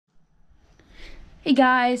Hey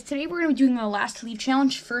guys, today we're going to be doing our last to leave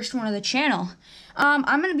challenge, first one of the channel.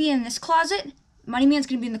 I'm going to be in this closet. Money Man's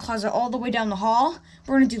going to be in the closet all the way down the hall.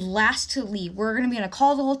 We're going to do last to leave. We're going to be on a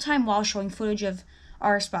call the whole time while showing footage of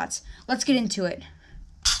our spots. Let's get into it.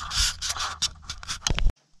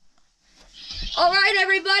 Alright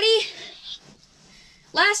everybody,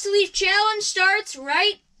 last to leave challenge starts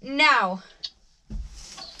right now.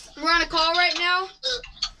 We're on a call right now.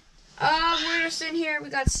 We're just in here. We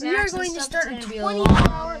got snacks. We are going to start a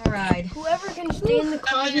 20-hour ride. Whoever can stay in the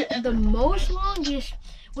closet the most longest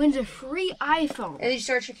wins a free iPhone. Did you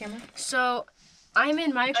start your camera? So, I'm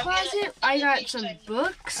in my closet. I got some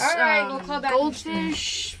books, Alright, we'll call back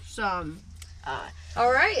goldfish, some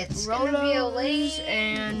alright, it's going to be a late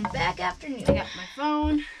and back afternoon. I got my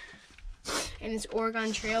phone and this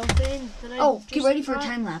Oregon Trail thing that I get ready for a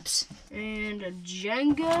time lapse. And a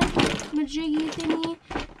Jenga majiggy thingy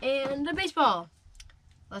and a baseball.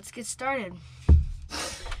 Let's get started.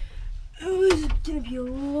 Oh, this is gonna be a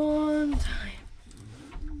long time.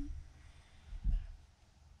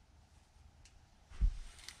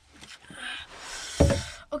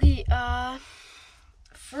 Okay,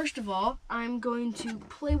 first of all, I'm going to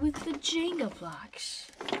play with the Jenga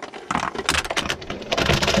blocks.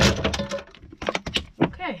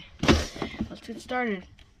 Okay, let's get started.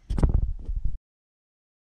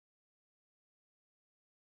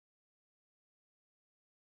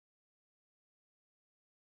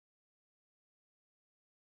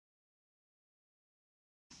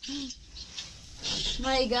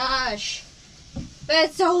 My gosh,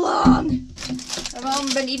 that's so long.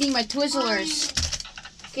 I've been eating my Twizzlers.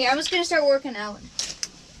 Okay, I'm just gonna start working out.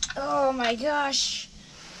 Oh my gosh,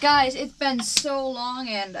 guys, it's been so long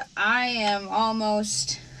and I am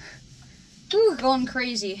almost going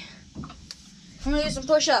crazy. I'm gonna do some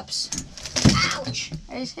push-ups. Ouch,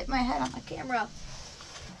 I just hit my head on the camera.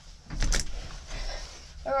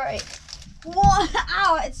 All right, one.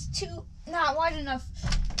 Ow, it's not wide enough.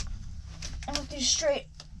 I'm gonna do straight.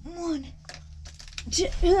 1, 2.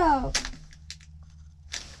 Oh.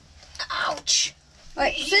 Ouch.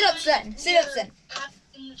 Alright, sit ups then. Sit ups then.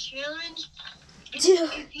 In the challenge, 2.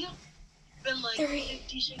 if you've been like 3.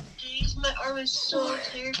 56 days, my arm is so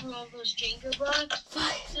tired from all those Jenga blocks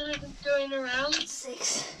 5. that I've been throwing around.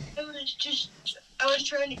 6. I was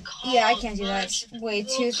trying to call. Yeah, I can't do that. bunch It's of way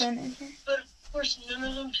people, too thin in here. But of course, none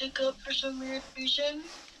of them pick up for some weird reason.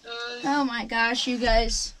 Oh my gosh, you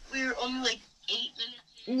guys. We were only like 8 minutes.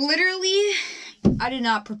 Literally, I did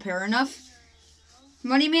not prepare enough.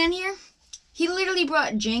 Money Man here, he literally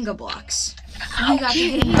brought Jenga blocks. And he got to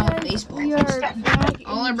hit him with a baseball.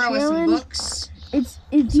 All I brought was some books,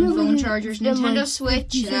 some phone chargers, Nintendo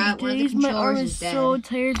Switch, that one of the controllers is dead. So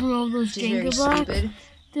tired from all those Which is very Jenga blocks. stupid.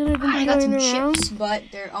 That I've been I got some throwing around. chips, but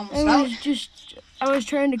they're almost out. I was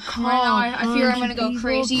trying to call. Right now, I fear I'm gonna go people,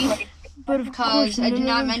 crazy but of because course, I did none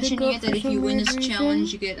not of them mention pick up yet that for if you some win weird this reason.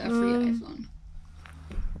 challenge, you get a free iPhone.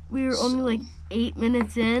 We were only like 8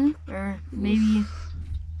 minutes in, or maybe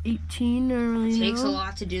 18. I don't really know. Takes a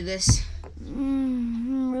lot to do this.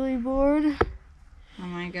 I'm really bored, Oh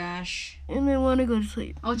my gosh. and I want to go to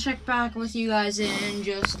sleep. I'll check back with you guys in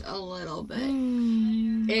just a little bit.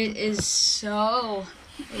 It is so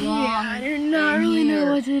long. Yeah, I do not in really here.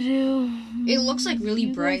 know what to do. It looks like really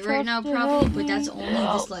You bright guys right have now, to probably, help but that's me.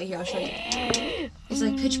 only this light here. I'll show you. It's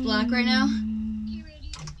like pitch black right now.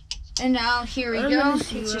 And now here we I'm go. gonna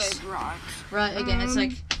see It's what just I brought. right again. It's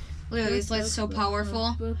like literally this light's so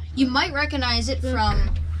powerful. You might recognize it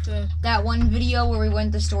from that one video where we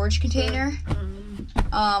went to the storage container.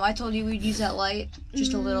 I told you we'd use that light.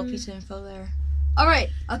 Just a little piece of info there. All right,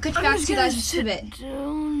 I'll cut back to you guys in just a bit.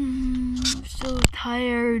 I'm so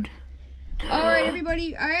tired. All right,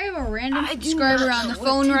 everybody. I have a random I do subscriber not on the know what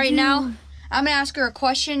phone to right do. now. I'm gonna ask her a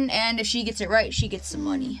question, and if she gets it right, she gets some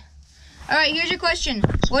money. All right, here's your question.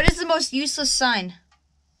 What is the most useless sign?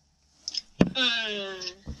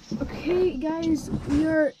 Okay, guys, we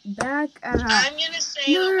are back at I'm gonna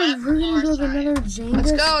say we're gonna build another Jenga.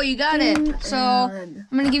 Let's go. You got thing, it. So and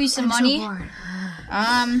I'm gonna give you some I'm so money. bored.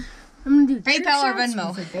 I'm gonna do trick PayPal or shots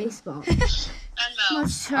Venmo? with a baseball. Venmo.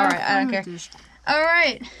 Let's All right, I don't care. All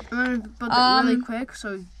right. I'm gonna build it really quick,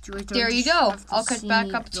 so There you go. I'll cut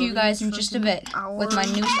back up to you guys in just a bit with my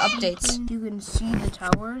news updates. You can see the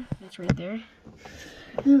tower. It's right there.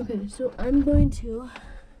 Okay, so I'm going to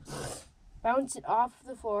bounce it off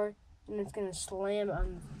the floor, and it's gonna slam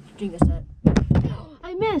on the Jenga set.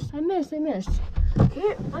 I missed.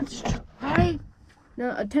 Okay, let's try.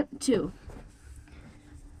 Now attempt 2.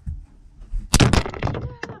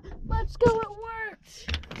 Let's go, it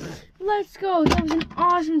worked! Let's go, that was an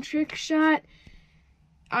awesome trick shot.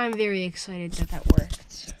 I'm very excited that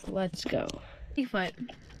worked. Let's go. Foot.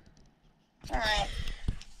 Alright.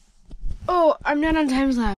 Oh, I'm not on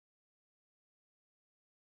time lapse.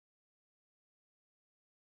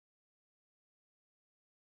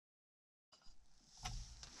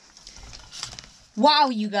 Wow,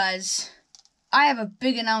 you guys. I have a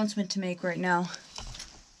big announcement to make right now.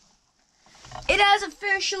 It has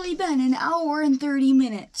officially been an hour and 30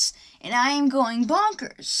 minutes, and I am going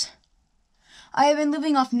bonkers. I have been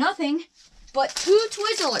living off nothing but 2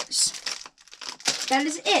 Twizzlers. That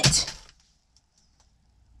is it.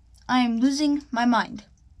 I am losing my mind.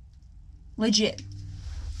 Legit.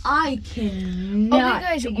 I cannot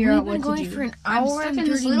guys, figure out we've been what to going do. for an I'm hour stuck and in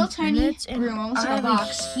this 30 little tiny minutes, and room, almost I in a have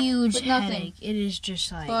box. a huge with nothing. headache. It is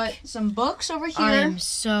just like, But some books over here. I am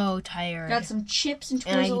so tired. Got some chips and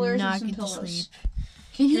and I Twizzlers cannot and some get to pillows. sleep.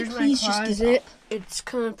 Can you Here's my please just get closet. up? It's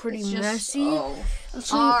kind of pretty It's just messy. I'll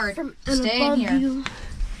show you hard from to an stay in above here. view.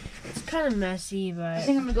 It's kind of messy, but I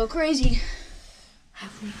think I'm gonna go crazy.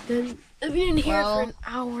 I've been in here Well, for an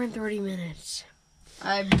hour and 30 minutes.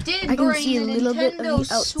 I did I can bring see a the little bit Nintendo of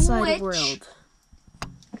the outside Switch, world.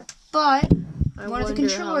 but I one of the wonder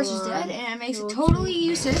controllers how is dead, long and it makes it it'll totally take.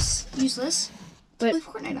 useless to But play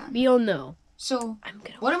Fortnite on. you'll know. So, I'm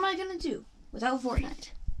gonna. what am I gonna do without Fortnite?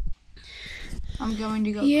 I'm going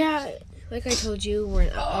to go. Yeah, like I told you, we're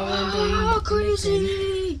an hour and 30 minutes in.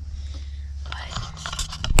 Crazy! But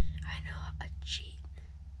I know a cheat.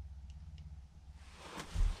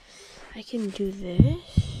 I can do this.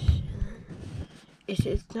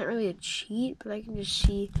 It's not really a cheat, but I can just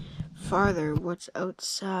see farther what's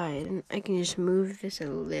outside. And I can just move this a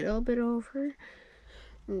little bit over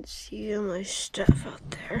and see all my stuff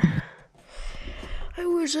out there. I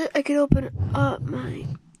wish I could open up my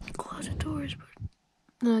closet doors, but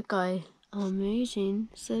that guy, amazing,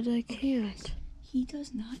 said I can't. He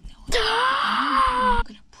does not know. I'm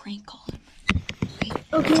gonna prank call him.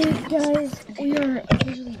 Okay, guys, we are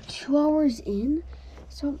officially 2 hours in,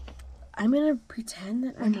 so I'm gonna pretend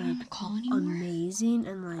that I'm not on like the call anymore. amazing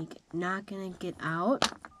and like not gonna get out,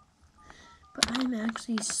 but I'm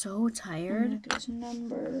actually so tired. His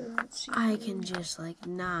number. Let's see. I can just like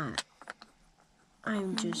not.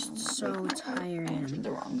 I'm just so tired. I entered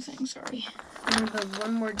the wrong thing. Sorry. I'm gonna play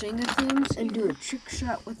one more Jenga themes and do a trick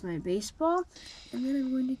shot with my baseball, and then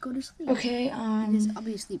I'm going to go to sleep. Okay. Because I'll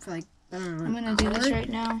be asleep for like I don't know. I'm an gonna do this hour right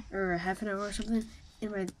now. or half an hour or something.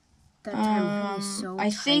 And by that time, I'm be so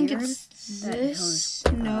I think tired it's that this. he'll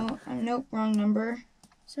just No, nope, wrong number.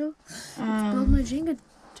 So let's build my Jenga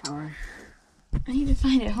tower. I need to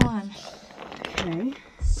find it. Hold on. Okay.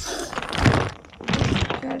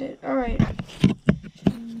 Got it. All right.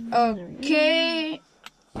 Okay.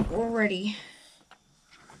 We're ready.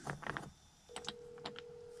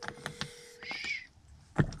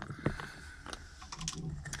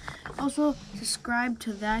 Also, subscribe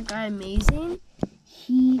to that guy, amazing.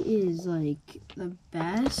 He is like the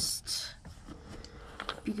best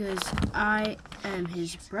because I am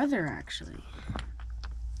his brother actually.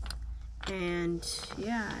 And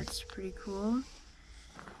yeah, it's pretty cool.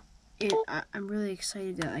 I'm really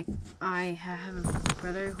excited that like I have a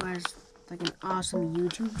brother who has like an awesome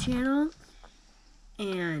YouTube channel,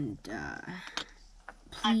 and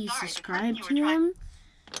please subscribe to him,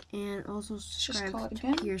 and also subscribe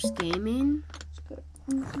to Pierce Gaming,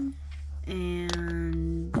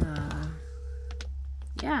 and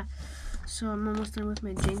yeah. So I'm almost done with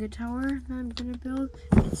my Jenga tower that I'm gonna build.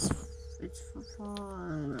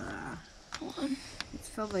 It's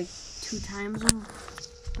filled like 2 times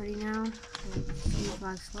already now. 3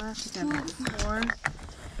 blocks left. I got about 4.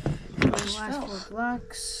 The last 4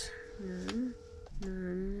 blocks.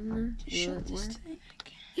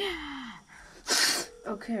 Yeah.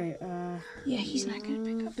 Okay. Yeah, he's not gonna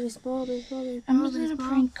pick up. Baseball. I'm gonna do a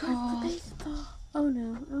prank call. Baseball. Oh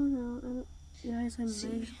no. Guys, I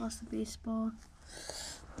just lost the baseball.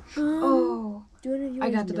 Oh, Do I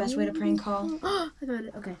got the best way to prank call. I got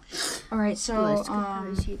it. Okay. All right, so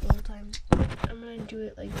See it the whole time. I'm gonna do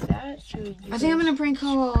it like that. So you I think I'm gonna prank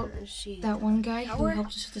call see that one guy who helped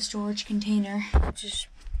us with the storage container. just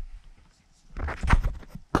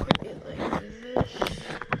put it like this.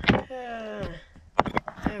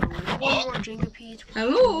 I have one more Jenga piece.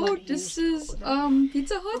 Hello, this is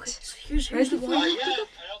Pizza Hut. Okay, so here's Ready the for one. you?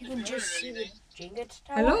 You can just see the Jenga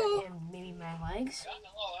tower Hello? and maybe my legs.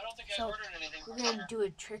 So we're gonna do a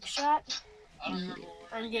trick shot. I'm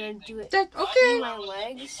gonna do it That through okay? my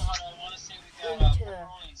legs into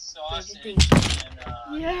the thing.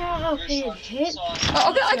 Yeah, okay, it hit.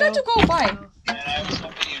 Okay, I got to go. Bye.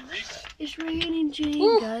 It's raining, Ooh,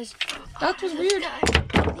 Jengas. That was weird.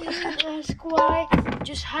 Ask why.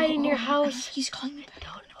 Just hide in your house. He's calling me back.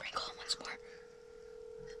 I'm gonna prank call him once more.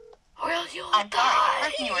 Or else I'm sorry, the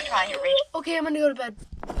person you were trying to reach. Okay, I'm gonna go to bed.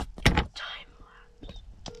 Time lapse.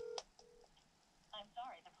 I'm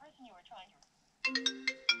sorry, the person you were trying to.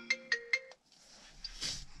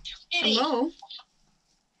 Hello?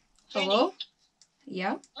 Hello?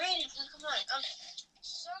 Yeah? Randy, come on.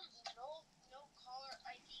 Some no caller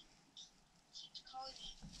ID keeps calling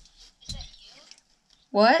me. Is that you?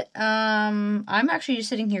 What? I'm actually just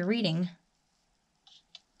sitting here reading.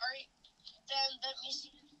 Alright, then let me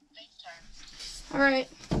see FaceTime. Alright.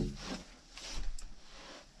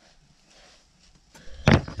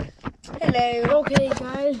 Hello. Okay,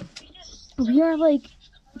 guys. We are like,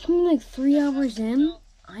 something like 3 hours in.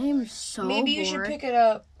 I am so Maybe you bored. should pick it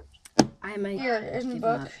up. I might Here, here's my give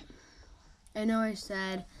book. up. I know I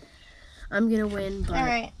said I'm gonna win, but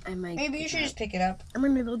Alright. I might. Maybe you give should up. just pick it up. I'm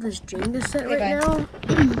gonna build this Jenga set Okay, right now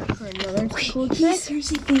for another cool trick.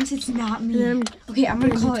 seriously thinks it's not me. And then Okay, I'm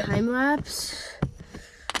gonna call do it. time lapse.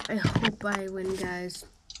 I hope I win, guys.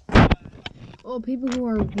 Oh, people who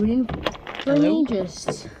are rooting for Hello? me,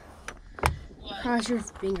 just cross your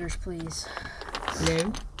fingers, please.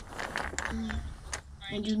 Hello?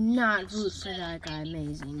 And do not root for that guy,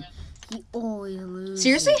 Amazing. He always loses.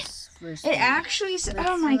 Seriously? First It game. actually. Like,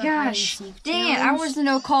 Oh my for the hide and gosh! seek Dang it! I challenge was the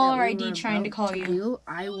no that caller we ID were trying to about call you. do,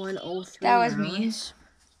 I won all 3 That was me. rounds.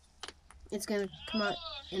 It's gonna come out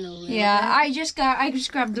in a little Yeah, bit. I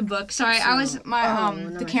just grabbed the book. Sorry, I was So- my oh, the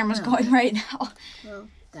no, camera's no. going right now. Well,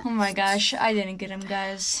 Oh my gosh, I didn't get him,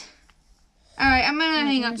 guys. All right, I'm gonna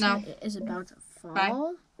hang up now. Is about to fall.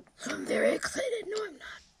 Bye. So I'm very excited. No, I'm not.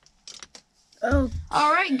 Oh,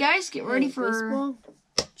 All right, guys, get ready for baseball.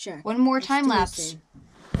 Check. one more Let's time do lapse. this thing.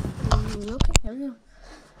 Okay, here we go.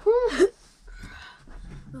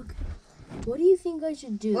 Okay. What do you think I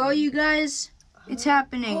should do? Well, you guys, it's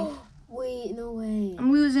happening. Wait, no way.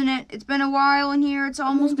 I'm losing it. It's been a while in here. It's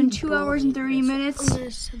almost been 2 hours and 30 I'm minutes.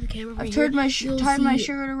 gonna set the camera over I've here. tied my You'll tied my see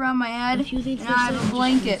shirt around my head, a few things and for a I have sec. a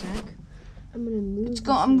blanket. Just a sec. I'm gonna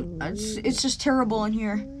move. It's just terrible in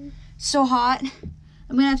here. So hot.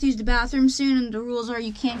 I'm gonna have to use the bathroom soon, and the rules are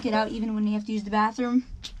you can't get out even when you have to use the bathroom.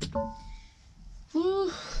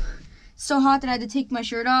 Whew. So hot that I had to take my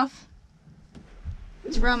shirt off.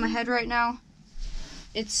 It's around my head right now.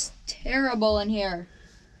 It's terrible in here.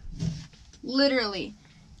 Literally.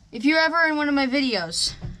 If you're ever in one of my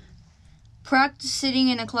videos, practice sitting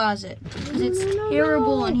in a closet. Because it's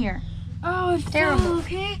terrible in here. Oh, it's Terrible.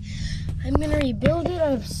 Okay. I'm gonna rebuild it.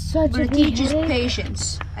 I have such But a it big teaches headache.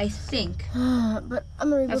 patience, I think. But I'm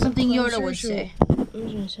gonna rebuild That's something it Yoda closer, would so say. I'm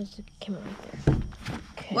just gonna set the camera right there.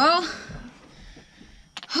 Okay. Well,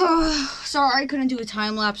 sorry I couldn't do a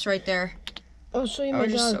time lapse right there. I'll show you I my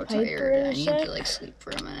was just dog so Piper tired. in I a need sec. to like sleep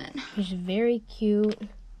for a minute. He's very cute.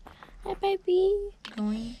 Hi, baby.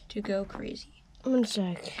 Going to go crazy, One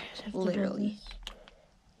sec. Just have to build literally. this.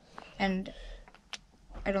 And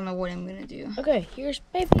I don't know what I'm gonna do. Okay, here's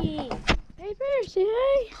baby. Piper, say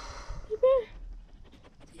hi. Piper.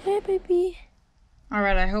 Say hi, baby. All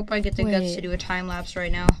right, I hope I get the guts Wait. to do a time lapse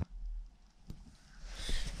right now.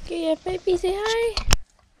 Okay, yeah, baby, say hi.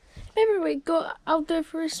 Piper, wait, go out there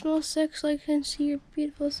for a small sec so I can see your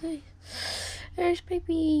beautiful face. There's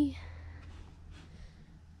baby.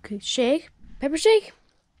 Okay, shake. Piper, shake.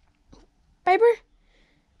 Piper.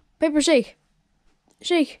 Piper, shake.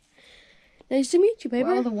 Shake. Nice to meet you, Piper.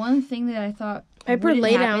 Well, the one thing that I thought Piper, wouldn't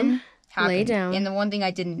lay happen, down. happened. Lay down. And the one thing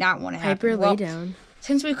I did not want to happen. Piper, well, lay down.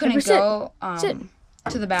 Since we couldn't Piper, sit. go Sit.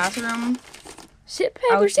 to the bathroom Sit,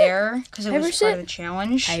 Piper, out sit. there because it Piper, was part sit. of the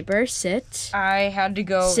challenge, Piper, sit. I had to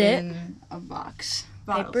go Sit. in a box.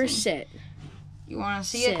 bottle Piper, thing. sit. You want to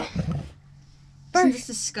see Sit. it? Piper, Isn't this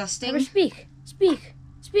disgusting? Piper, speak. Speak.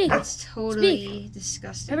 Speak. It's totally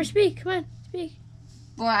disgusting. Piper, speak. Come on, speak.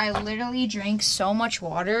 Well, I literally drank so much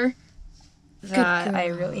water that I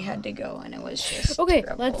really had to go, and it was just Okay,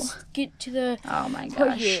 terrible. let's get to the Oh my part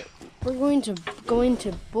gosh! here. We're going to go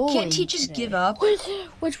into bowling. Can't he just today. give up?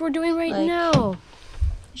 Which we're doing right Like, now.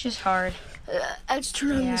 It's just hard. Let's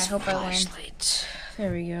turn on Yeah, this I hope I win. flashlight.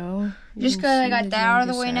 There we go. You Just can because I see got that out of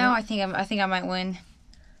the Jenga way set. now, I think I might win.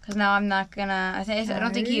 Cause now I'm not gonna. I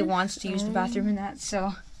don't think he wants to use the bathroom in that,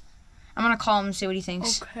 so I'm gonna call him and see what he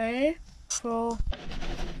thinks. Okay, so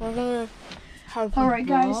we're gonna have. All right,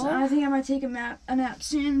 guys. ball. I think I might take a nap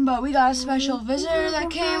soon, but we got a special visitor that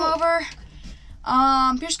came over.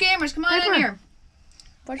 Pierce Gamers, come on Piper. in here.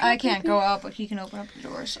 Watch I out, can't baby. go out, but he can open up the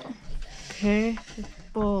door. So Okay,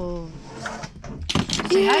 ball.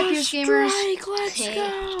 say hi, Pierce Gamers. Strike, let's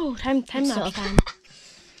go. Time lapse time.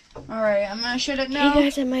 All right, I'm gonna shut it Hey now.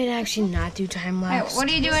 guys, I might actually not do time Hey, lapse. what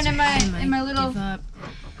are you doing in my little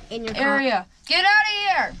In your area? Get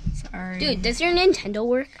out of here! Sorry. Dude, does your Nintendo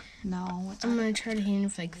work? No. It's I'm gonna try to hit him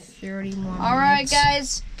for like 30 more all right, minutes.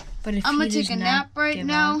 guys. But if I'm he gonna take does a not nap right give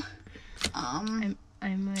now. up,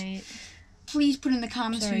 I might. Please put in the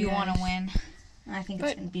comments Sorry, who you want to guys. win. I think it's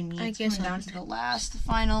But gonna be me. I It's guess coming I'll down to the last, the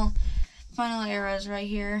final areas right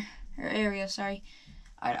here. Or area, sorry.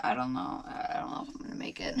 I don't know. I don't know if I'm gonna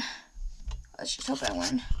make it. Let's just hope I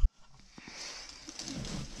win.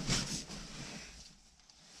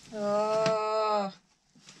 Oh,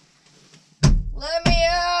 let me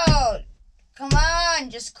out! Come on,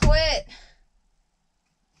 just quit.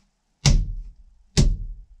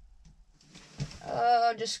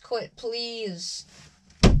 Oh, just quit, please.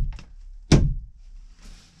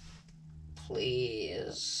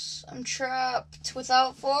 Please. I'm trapped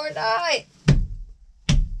without Fortnite.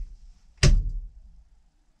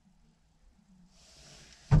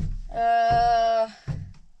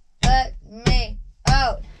 Let me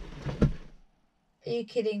out. Are you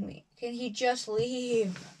kidding me? Can he just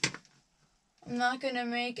leave? I'm not gonna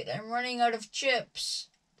make it. I'm running out of chips.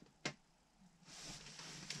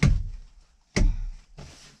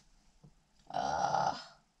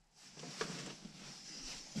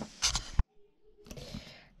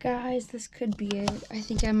 Guys, this could be it. I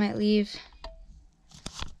think I might leave.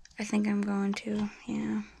 I think I'm going to,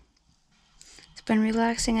 yeah. It's been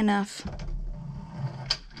relaxing enough.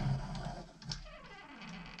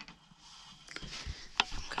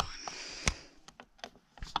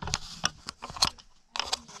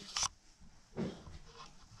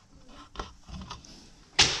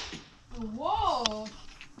 Whoa!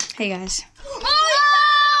 Hey guys.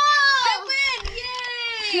 I win!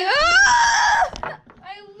 Yay!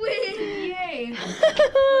 I win! Yay! Let's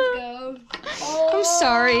go. I'm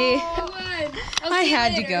sorry. I won. I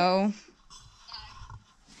had to go.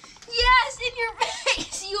 Yes, in your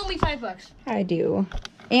face! You owe me $5. I do.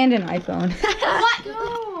 And an iPhone. What?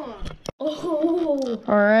 No. Oh.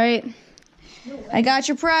 Alright. I got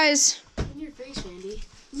your prize. In your face, Randy.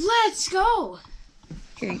 Let's go.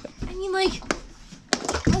 Here you go. I mean, like,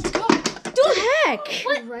 let's go. What the heck?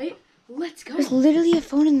 What? Right? Let's go. There's literally a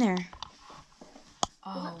phone in there.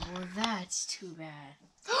 Oh, well, that's too bad.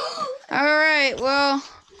 Alright, well,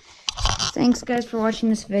 thanks guys for watching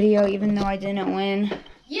this video, even though I didn't win.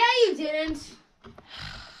 Yeah, you didn't.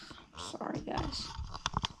 Sorry, guys.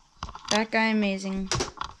 That guy amazing.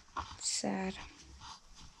 Sad.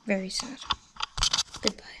 Very sad.